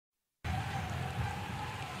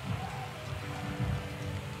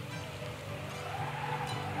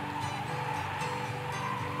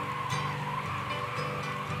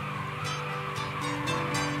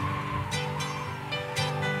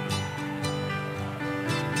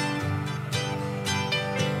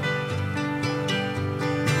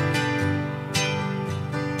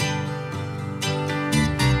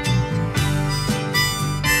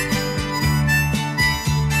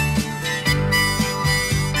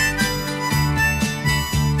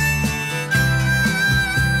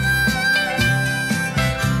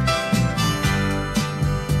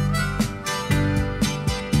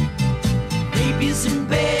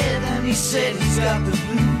got the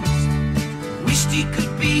blues. Wished he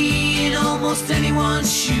could be in almost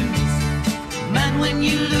anyone's shoes. Man, when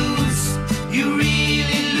you lose, you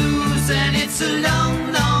really lose, and it's a long,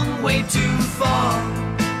 long way too far.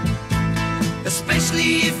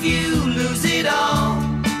 Especially if you lose it all.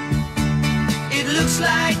 It looks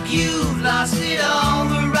like you've lost it all.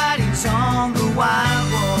 The writing's on the wild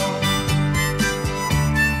wall.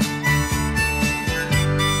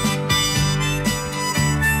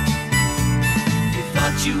 You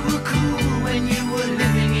thought you were cool when you were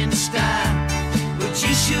living in style, but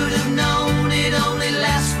you should have known it only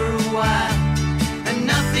lasts for a while. And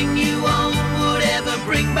nothing you own would ever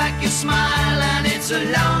bring back your smile, and it's a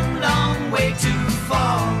long, long way too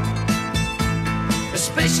far.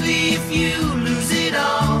 Especially if you lose it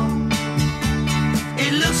all.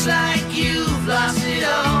 It looks like you've lost it